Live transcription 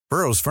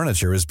Burrow's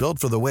furniture is built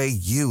for the way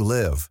you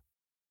live.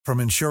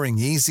 From ensuring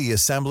easy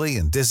assembly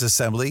and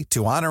disassembly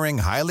to honoring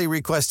highly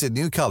requested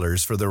new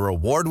colors for their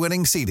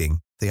award-winning seating,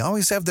 they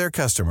always have their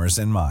customers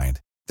in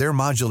mind. Their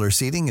modular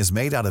seating is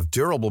made out of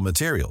durable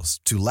materials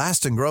to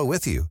last and grow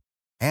with you.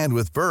 And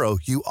with Burrow,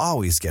 you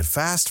always get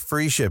fast,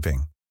 free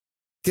shipping.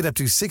 Get up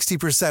to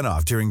 60%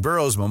 off during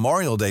Burrow's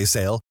Memorial Day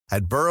sale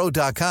at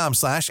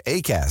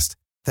burrow.com/ACAST.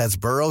 That's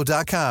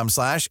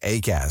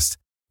burrow.com/ACAST.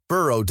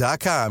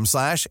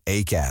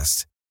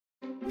 burrow.com/ACAST.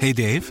 Hey,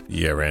 Dave.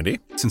 Yeah, Randy.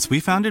 Since we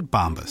founded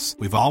Bombas,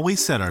 we've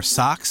always said our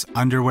socks,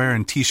 underwear,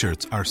 and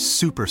T-shirts are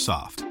super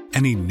soft.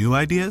 Any new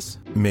ideas?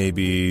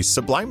 Maybe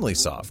sublimely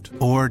soft.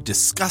 Or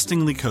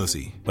disgustingly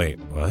cozy. Wait,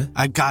 what?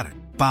 I got it.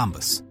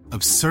 Bombas.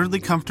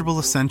 Absurdly comfortable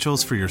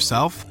essentials for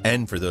yourself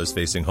and for those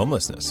facing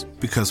homelessness.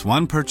 Because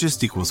one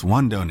purchased equals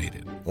one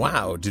donated.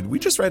 Wow, did we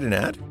just write an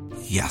ad?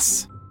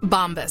 Yes.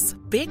 Bombas.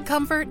 Big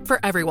comfort for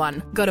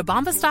everyone. Go to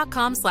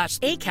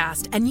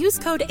bombas.com/ACAST and use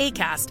code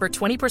ACAST for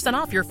 20%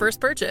 off your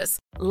first purchase.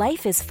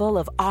 Life is full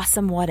of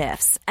awesome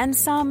what-ifs and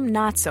some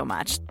not so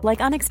much,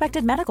 like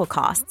unexpected medical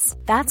costs.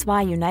 That's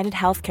why United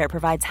Healthcare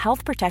provides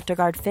Health Protector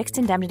Guard fixed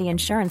indemnity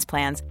insurance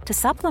plans to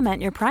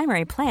supplement your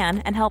primary plan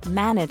and help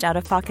manage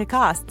out-of-pocket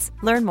costs.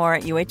 Learn more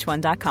at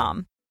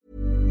UH1.com.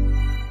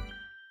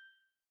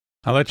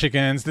 Hello,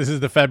 chickens. This is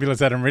the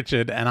fabulous Adam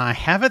Richard, and I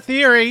have a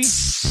theory.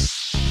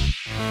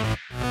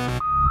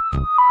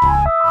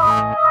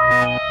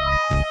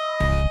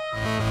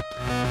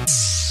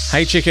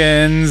 Hey,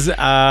 chickens. We're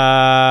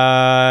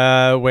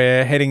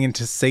heading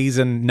into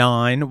season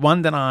 9,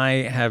 one that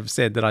I have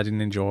said that I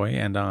didn't enjoy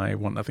and I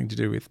want nothing to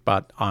do with,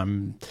 but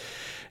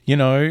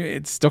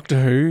it's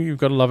Doctor Who. You've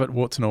got to love it,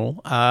 warts and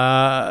all.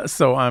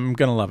 So I'm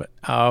going to love it.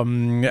 I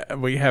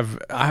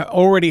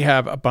already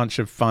have a bunch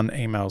of fun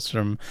emails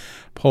from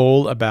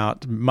Paul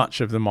about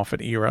much of the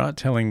Moffat era,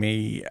 telling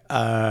me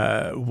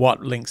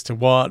what links to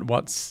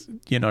what's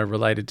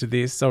related to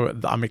this. So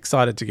I'm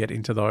excited to get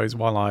into those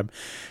while I'm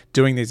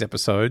doing these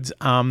episodes.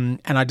 And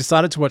I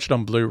decided to watch it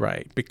on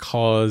Blu-ray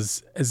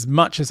because as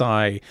much as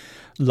I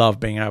love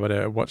being able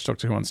to watch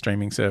Doctor Who on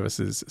streaming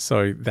services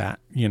so that,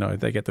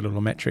 they get the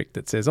little metric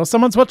that says, oh,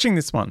 someone's watching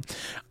this one.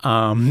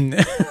 I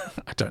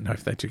don't know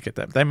if they do get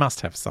that. But they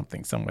must have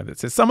something somewhere that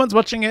says, someone's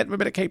watching it, we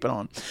better keep it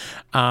on.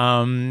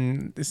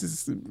 This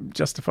is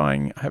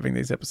justifying having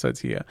these episodes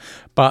here.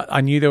 But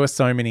I knew there were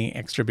so many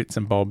extra bits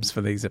and bobs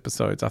for these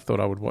episodes. I thought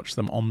I would watch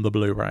them on the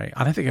Blu-ray.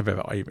 I don't think I've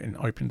ever even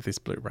opened this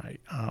Blu-ray,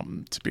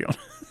 to be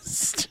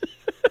honest.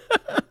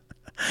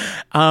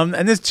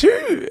 And there's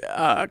 2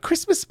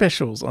 Christmas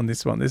specials on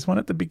this one. There's one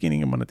at the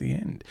beginning and one at the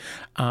end.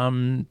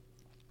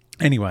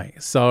 Anyway,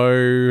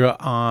 so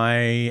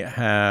I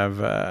have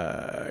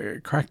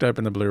cracked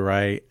open the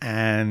Blu-ray,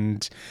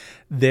 and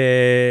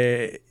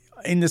there,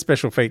 in the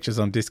special features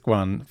on disc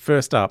 1,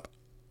 first up,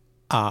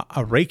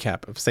 a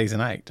recap of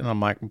season 8, and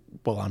I'm like,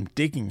 well, I'm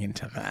digging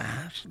into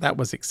that. That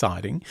was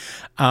exciting.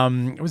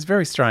 It was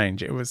very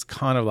strange. It was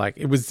kind of like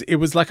it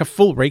was like a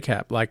full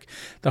recap, like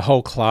the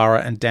whole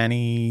Clara and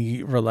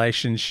Danny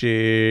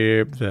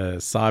relationship, the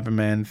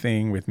Cyberman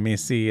thing with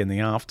Missy and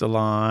the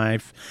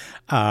afterlife,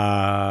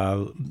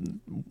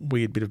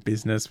 weird bit of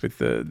business with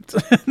the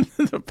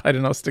the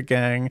Paternoster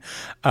gang,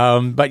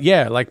 but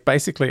yeah, like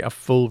basically a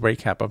full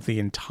recap of the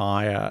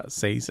entire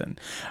season.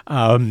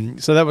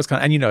 So that was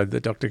kind of, and the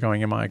Doctor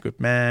going, am I a good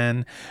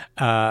man?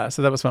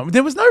 So that was fun.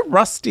 There was no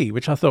Rusty,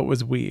 which I thought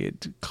was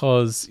weird,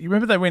 because you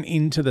remember they went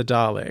into the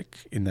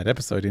Dalek in that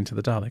episode, Into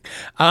the Dalek,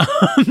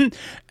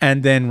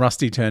 and then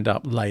Rusty turned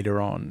up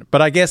later on.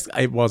 But I guess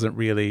it wasn't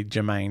really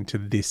germane to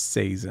this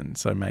season,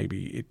 so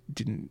maybe it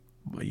didn't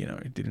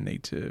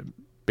need to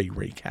be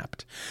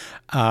recapped.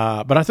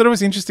 But I thought it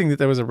was interesting that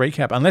there was a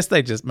recap, unless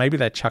maybe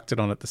they chucked it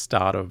on at the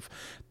start of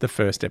the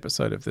first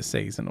episode of the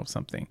season or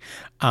something.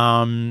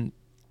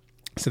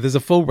 So there's a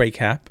full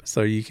recap,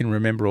 so you can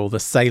remember all the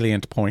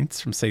salient points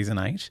from season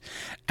 8.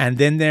 And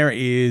then there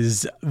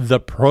is the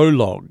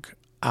prologue.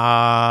 Which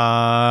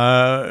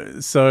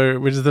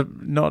is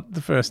not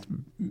the first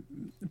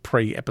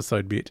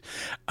pre-episode bit.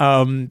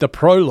 The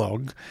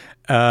prologue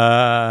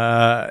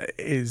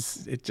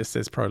it just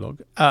says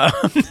prologue.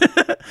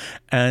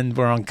 And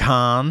we're on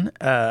Khan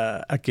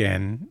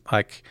again,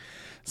 like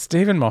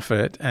Stephen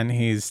Moffat and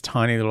his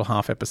tiny little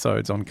half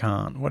episodes on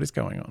Khan. What is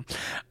going on?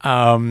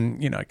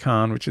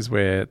 Khan, which is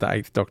where the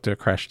 8th Doctor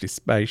crashed his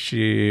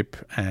spaceship,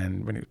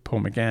 and when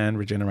Paul McGann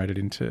regenerated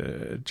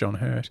into John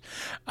Hurt.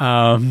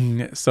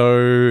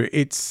 So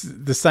it's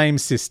the same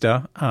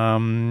sister.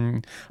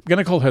 I'm going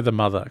to call her the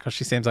mother because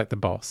she seems like the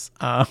boss,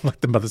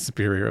 like the mother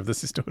superior of the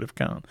Sisterhood of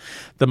Khan.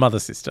 The mother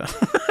sister.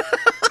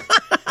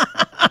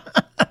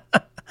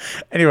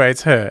 Anyway,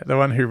 it's her, the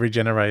one who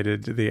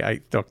regenerated the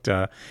 8th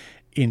Doctor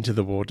into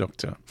the War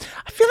Doctor.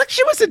 I feel like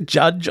she was a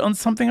judge on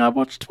something I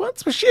watched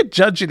once. Was she a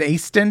judge in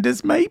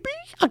EastEnders, maybe?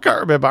 I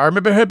can't remember. I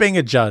remember her being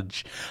a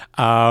judge.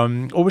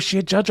 Or was she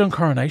a judge on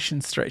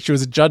Coronation Street? She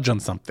was a judge on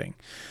something.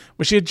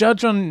 Was she a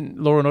judge on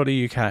Law and Order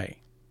UK?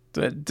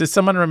 Does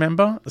someone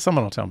remember?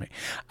 Someone will tell me.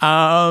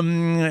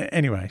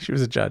 Anyway, she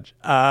was a judge.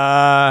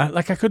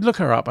 I could look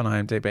her up on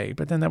IMDb,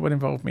 but then that would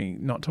involve me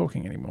not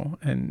talking anymore.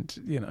 And,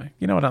 you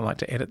know I don't like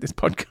to edit this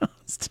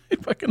podcast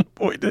if I can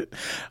avoid it.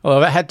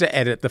 Although I had to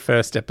edit the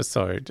first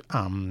episode,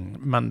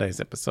 Monday's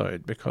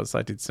episode, because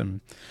I did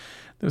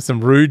there was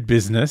some rude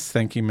business.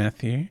 Thank you,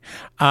 Matthew.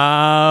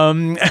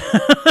 Oh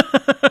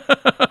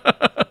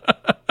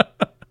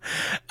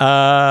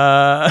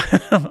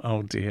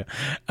dear.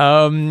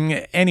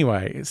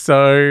 Anyway,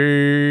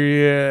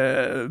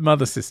 so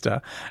Mother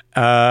Sister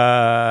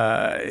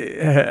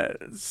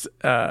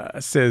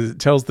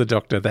tells the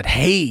doctor that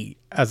he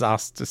has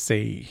asked to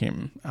see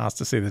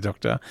the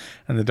doctor,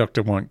 and the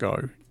doctor won't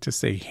go to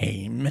see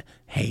him.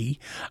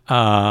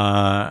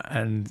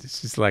 And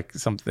she's like,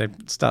 they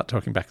start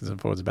talking backwards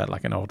and forwards about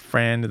like an old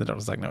friend, and the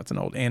doctor's like, no, it's an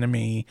old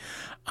enemy.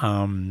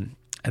 And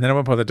then at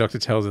one point the doctor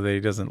tells her that he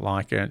doesn't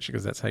like her, and she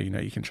goes, that's how you know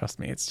you can trust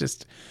me.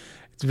 It's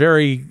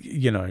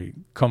very,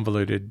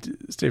 convoluted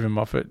Stephen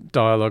Moffat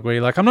dialogue where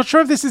you're like, I'm not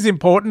sure if this is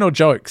important or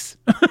jokes.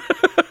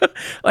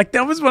 Like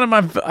that was one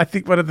of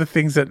the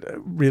things that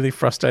really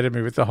frustrated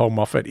me with the whole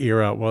Moffat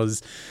era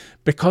was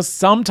because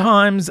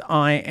sometimes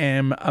I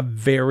am a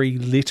very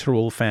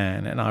literal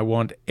fan and I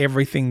want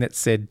everything that's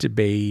said to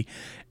be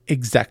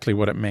exactly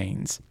what it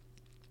means.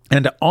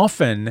 And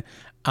often,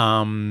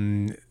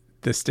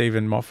 the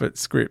Stephen Moffat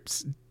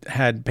scripts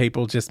had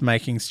people just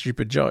making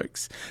stupid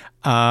jokes.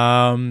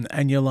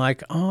 And you're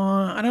like,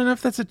 I don't know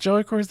if that's a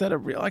joke or is that a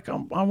real,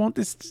 I want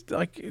this,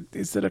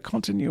 is it a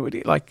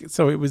continuity?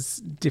 So it was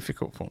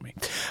difficult for me.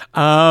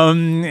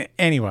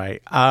 Anyway,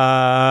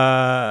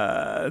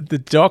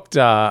 the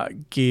doctor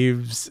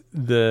gives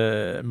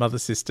the Mother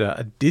Sister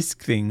a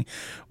disc thing,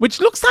 which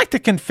looks like the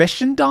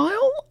confession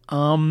dial.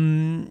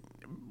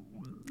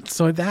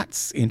 So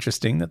that's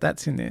interesting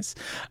that's in this.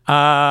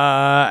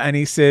 And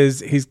he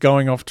says he's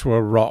going off to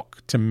a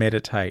rock to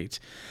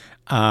meditate.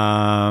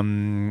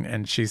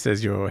 And she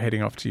says, you're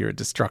heading off to your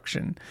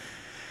destruction.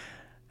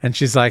 And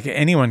she's like,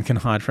 anyone can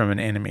hide from an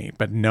enemy,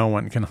 but no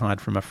one can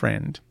hide from a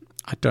friend.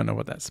 I don't know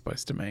what that's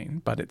supposed to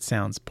mean, but it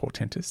sounds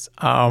portentous.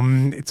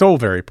 It's all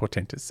very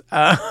portentous.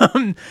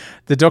 The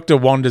doctor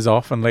wanders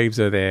off and leaves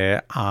her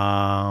there.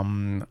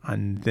 And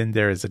then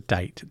there is a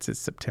date. It says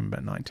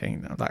September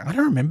 19. I was like, I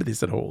don't remember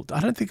this at all.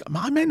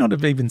 I may not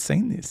have even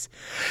seen this.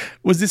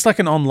 Was this like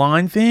an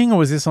online thing or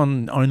was this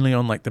only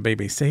on like the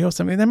BBC or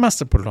something? They must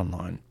have put it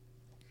online.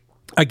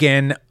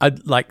 Again,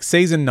 like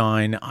season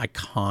 9, I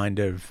kind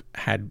of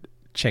had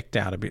checked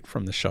out a bit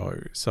from the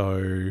show.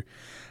 So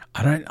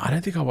I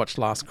don't think I watched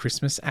Last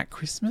Christmas at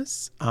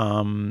Christmas. So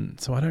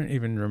I don't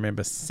even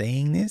remember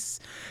seeing this.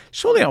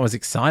 Surely I was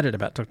excited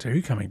about Doctor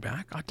Who coming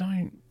back.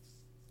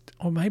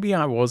 Or maybe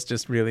I was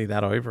just really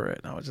that over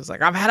it. I was just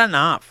like, I've had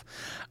enough.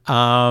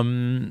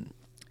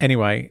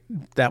 Anyway,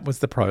 that was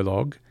the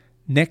prologue.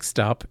 Next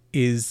up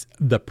is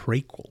the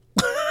prequel.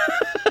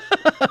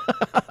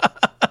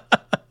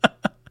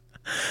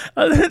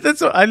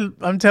 That's what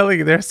I'm telling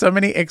you. There are so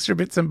many extra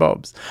bits and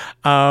bobs.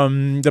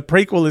 The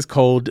prequel is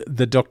called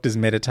The Doctor's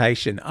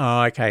Meditation.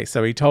 Oh, okay.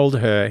 So he told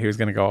her he was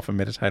going to go off and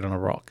meditate on a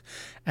rock.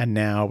 And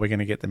now we're going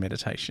to get the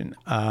meditation.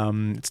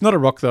 It's not a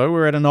rock, though.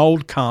 We're at an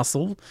old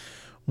castle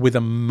with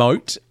a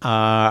moat.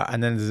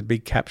 And then there's a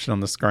big caption on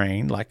the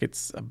screen. Like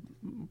it's a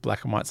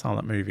black and white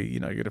silent movie.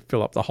 You got to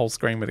fill up the whole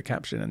screen with a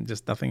caption and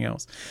just nothing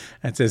else.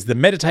 And it says, the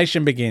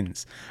meditation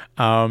begins.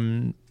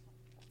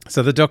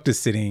 So the doctor's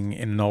sitting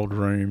in an old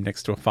room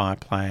next to a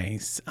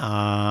fireplace,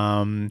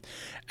 and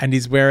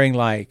he's wearing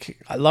I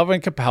love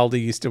when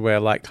Capaldi used to wear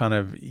kind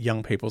of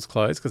young people's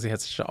clothes because he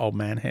has such an old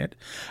man head.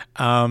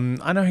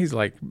 I know he's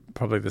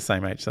probably the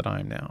same age that I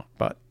am now,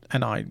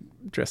 and I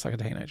dress like a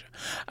teenager.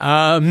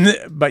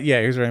 But yeah,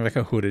 he was wearing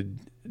a hooded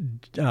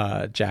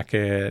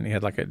jacket and he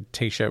had a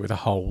t-shirt with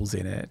holes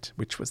in it,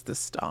 which was the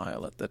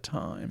style at the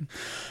time.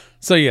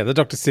 So yeah, the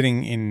doctor's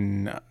sitting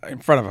in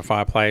front of a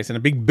fireplace and a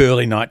big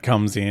burly knight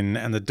comes in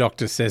and the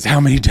doctor says,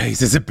 how many days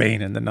has it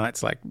been? And the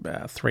knight's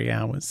 3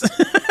 hours.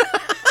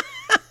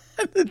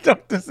 And the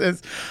doctor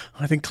says,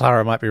 I think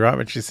Clara might be right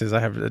when she says I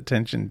have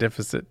attention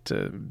deficit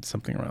to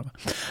something or other.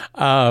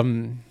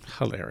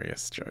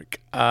 Hilarious joke.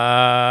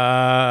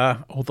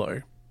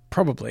 Although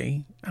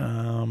probably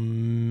a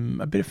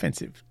bit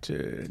offensive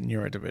to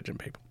neurodivergent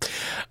people.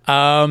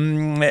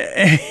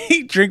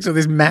 He drinks with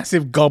this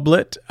massive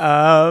goblet,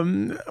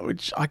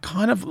 which I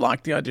kind of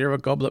like the idea of a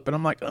goblet, but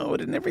I'm like, oh,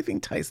 didn't everything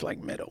taste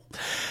like metal?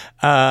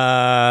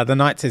 The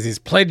knight says he's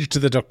pledged to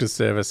the doctor's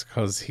service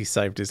because he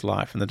saved his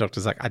life, and the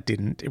doctor's like, I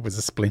didn't, it was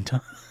a splinter.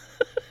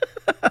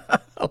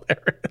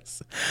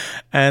 Hilarious.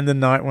 And the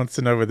knight wants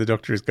to know where the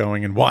doctor is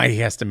going and why he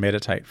has to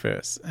meditate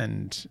first.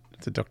 And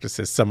the doctor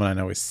says, someone I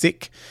know is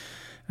sick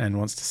and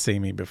wants to see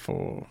me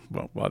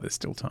while there's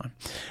still time.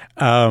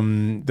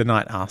 The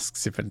knight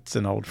asks if it's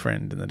an old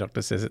friend, and the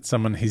doctor says it's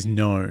someone he's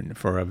known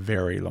for a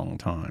very long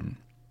time.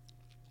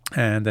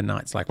 And the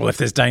knight's like, well, if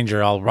there's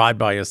danger, I'll ride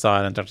by your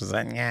side. And the doctor's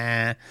like,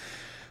 nah,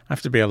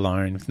 have to be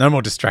alone with no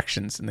more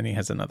distractions. And then he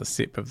has another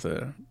sip of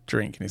the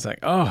drink and he's like,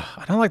 oh,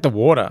 I don't like the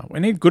water. We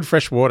need good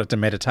fresh water to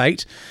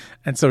meditate.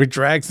 And so he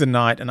drags the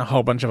knight and a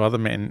whole bunch of other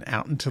men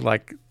out into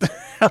like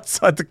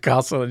outside the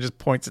castle and just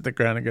points at the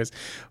ground and goes,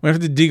 we have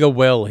to dig a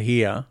well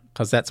here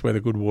because that's where the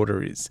good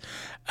water is.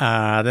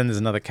 Then there's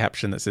another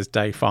caption that says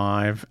day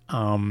 5.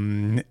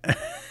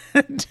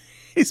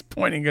 He's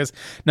pointing, goes,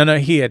 no,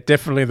 here,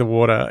 definitely the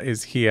water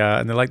is here.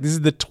 And they're like, this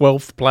is the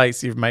 12th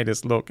place you've made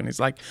us look. And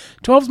he's like,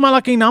 12's my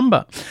lucky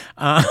number.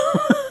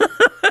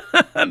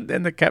 And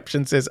then the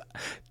caption says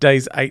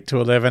days 8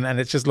 to 11, and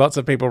it's just lots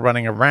of people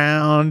running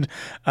around.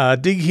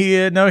 Dig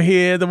here, no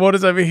here, the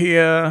water's over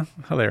here.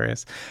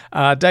 Hilarious.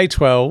 Day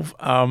 12,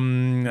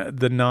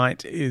 the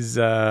knight is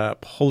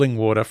pulling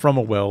water from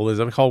a well. There's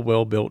a whole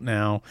well built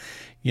now,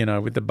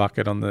 with the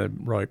bucket on the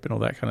rope and all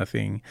that kind of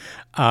thing.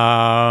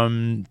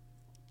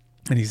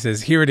 And he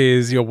says, here it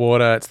is, your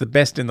water. It's the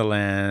best in the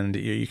land.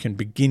 You can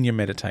begin your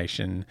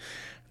meditation.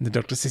 And the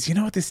doctor says, you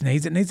know what this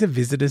needs? It needs a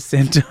visitor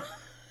center.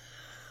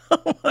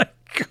 Oh, my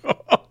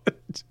God.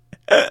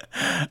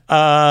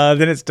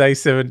 Then it's day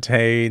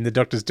 17. The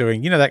doctor's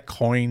doing, that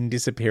coin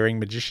disappearing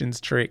magician's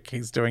trick.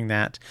 He's doing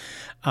that.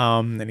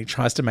 And he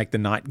tries to make the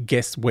knight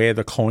guess where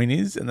the coin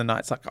is. And the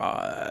knight's like,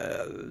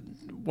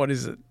 what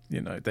is it,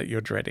 that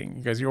you're dreading?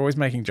 He goes, you're always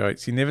making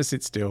jokes. You never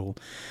sit still.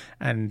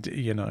 And,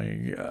 the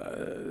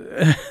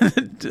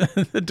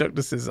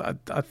doctor says, I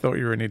thought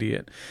you were an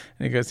idiot.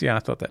 And he goes, yeah, I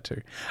thought that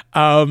too.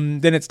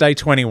 Then it's day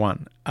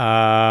 21.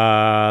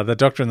 The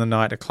doctor and the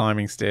knight are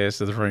climbing stairs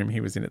to the room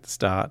he was in at the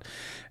start.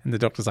 And the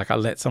doctor's like, I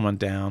let someone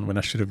down when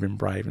I should have been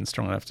brave and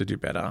strong enough to do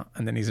better.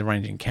 And then he's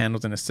arranging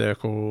candles in a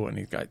circle and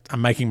he's like,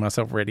 I'm making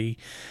myself ready.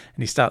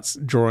 And he starts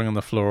drawing on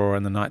the floor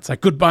and the knight's like,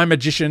 goodbye,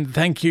 magician.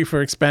 Thank you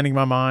for expanding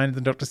my mind.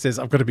 The doctor says,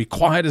 I've got to be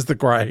quiet as the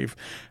grave.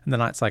 And the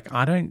knight's like,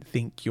 I don't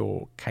think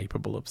you're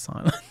capable of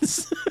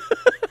silence.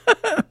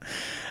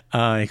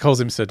 He calls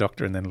him Sir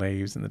Doctor and then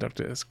leaves, and the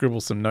doctor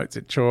scribbles some notes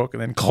at chalk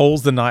and then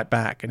calls the knight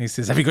back and he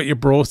says, have you got your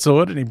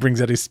broadsword? And he brings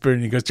out his spoon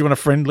and he goes, do you want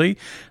a friendly? And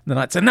the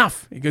knight's,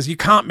 enough. He goes, you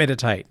can't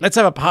meditate. Let's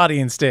have a party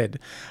instead.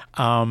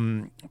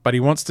 But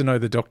he wants to know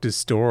the doctor's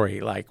story,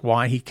 like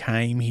why he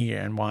came here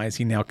and why is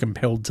he now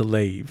compelled to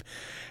leave.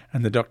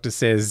 And the doctor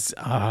says,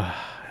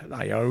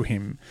 I owe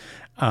him.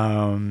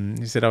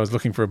 He said, I was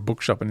looking for a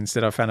bookshop and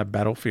instead I found a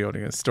battlefield.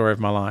 A story of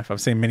my life.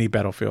 I've seen many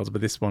battlefields, but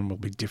this one will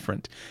be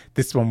different.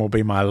 This one will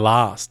be my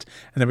last.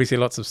 And then we see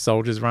lots of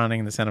soldiers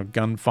running and the sound of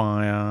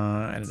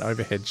gunfire and an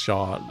overhead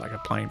shot, like a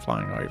plane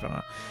flying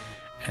over.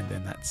 And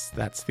then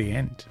that's the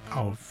end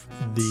of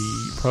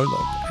the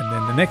prologue. And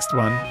then the next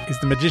one is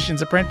The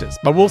Magician's Apprentice.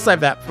 But we'll save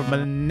that for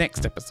the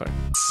next episode.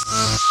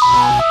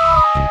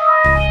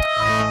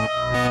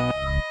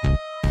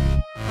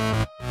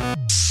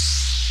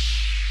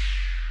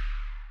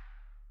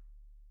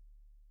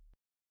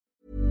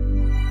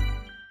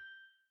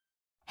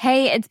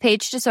 Hey, it's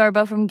Paige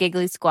DeSorbo from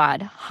Giggly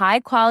Squad.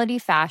 High quality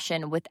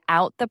fashion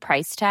without the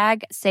price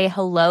tag. Say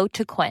hello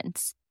to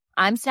Quince.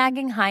 I'm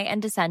snagging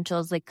high-end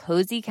essentials like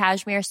cozy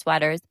cashmere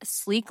sweaters,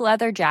 sleek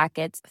leather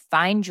jackets,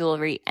 fine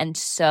jewelry, and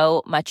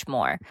so much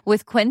more.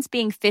 With Quince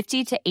being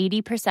 50 to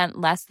 80%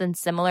 less than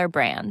similar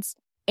brands.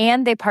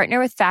 And they partner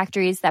with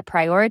factories that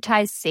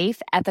prioritize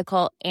safe,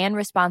 ethical, and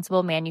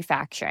responsible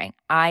manufacturing.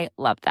 I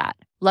love that.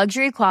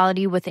 Luxury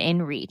quality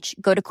within reach.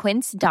 Go to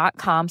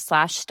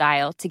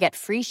quince.com/style to get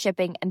free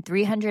shipping and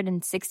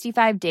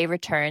 365-day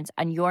returns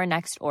on your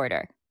next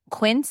order.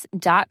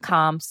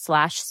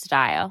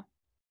 Quince.com/style.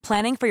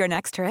 Planning for your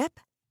next trip?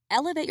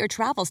 Elevate your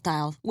travel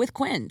style with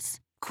Quince.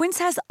 Quince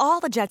has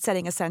all the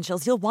jet-setting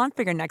essentials you'll want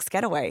for your next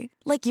getaway,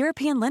 like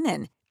European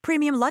linen,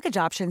 premium luggage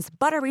options,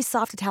 buttery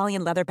soft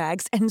Italian leather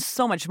bags, and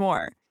so much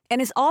more.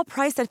 And is all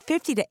priced at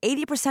 50 to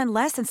 80%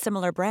 less than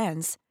similar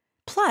brands.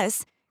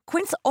 Plus,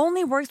 Quince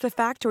only works with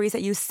factories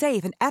that use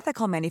safe and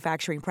ethical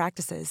manufacturing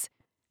practices.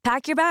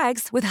 Pack your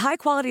bags with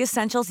high-quality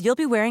essentials you'll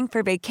be wearing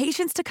for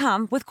vacations to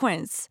come with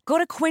Quince. Go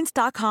to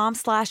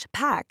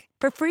quince.com/pack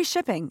for free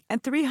shipping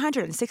and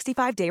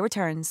 365-day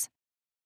returns.